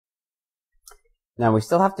Now we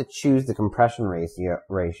still have to choose the compression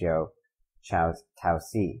ratio tau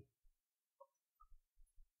c.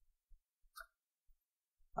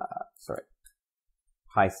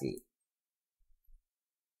 Pi c.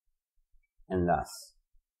 And thus,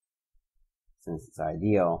 since it's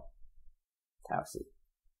ideal, tau c.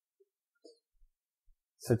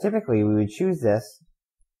 So typically we would choose this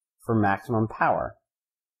for maximum power.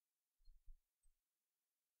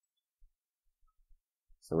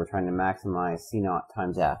 So we're trying to maximize C0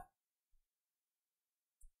 times F.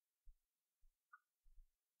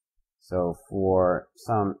 So for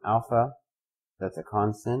some alpha, that's a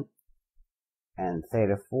constant, and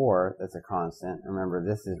theta 4, that's a constant. Remember,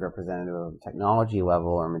 this is representative of technology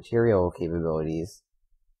level or material capabilities.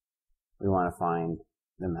 We want to find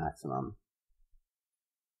the maximum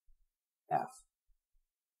F.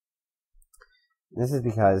 This is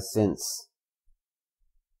because since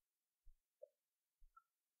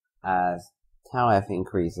as tau F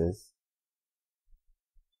increases,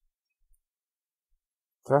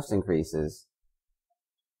 thrust increases,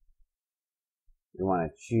 we want to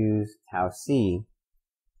choose tau c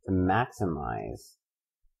to maximize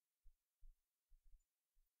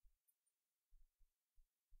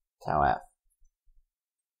tau F.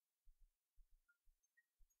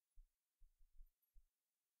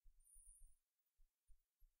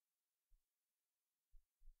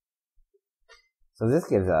 So this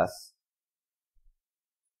gives us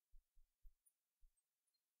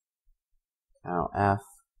tau F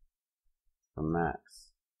for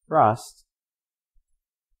max thrust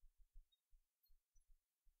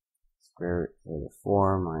square root of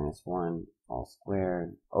 4 minus 1 all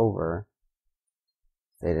squared over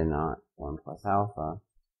theta naught 1 plus alpha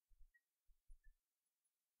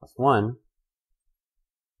plus 1,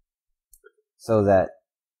 so that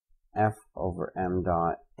F over m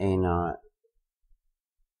dot a naught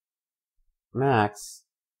max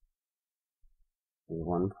is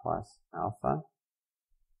 1 plus alpha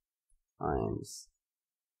times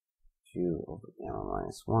 2 over gamma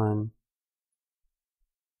minus 1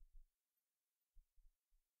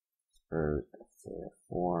 square root of theta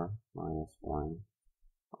 4 minus 1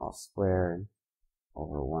 all squared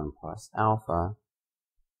over 1 plus alpha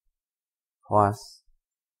plus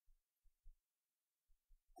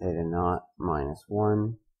theta naught minus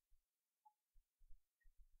 1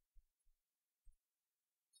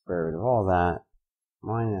 square root of all that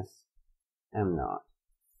minus m naught.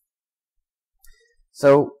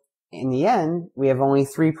 So in the end, we have only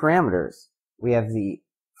 3 parameters. We have the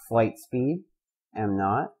flight speed, m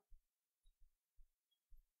naught.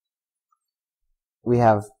 We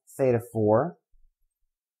have theta 4,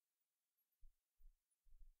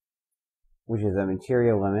 which is a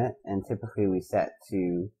material limit, and typically we set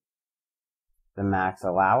to the max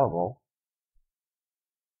allowable.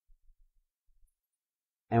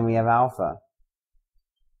 And we have alpha,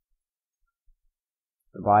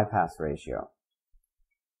 the bypass ratio.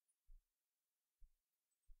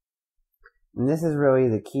 And this is really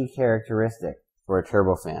the key characteristic for a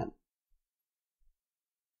turbofan.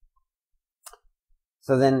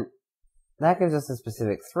 So then that gives us a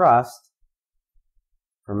specific thrust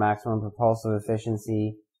for maximum propulsive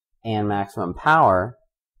efficiency and maximum power.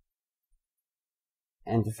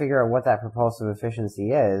 And to figure out what that propulsive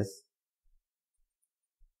efficiency is,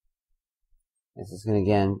 this is going to,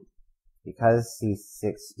 again, because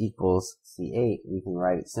C6 equals C8, we can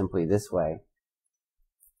write it simply this way.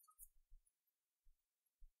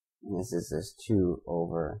 And this is just 2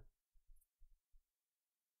 over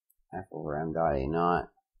F over m dot a naught,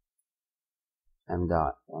 m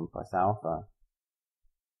dot 1 plus alpha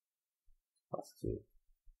plus 2.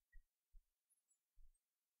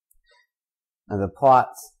 Now the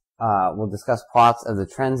plots, we'll discuss plots of the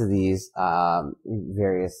trends of these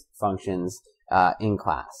various functions in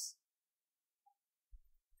class.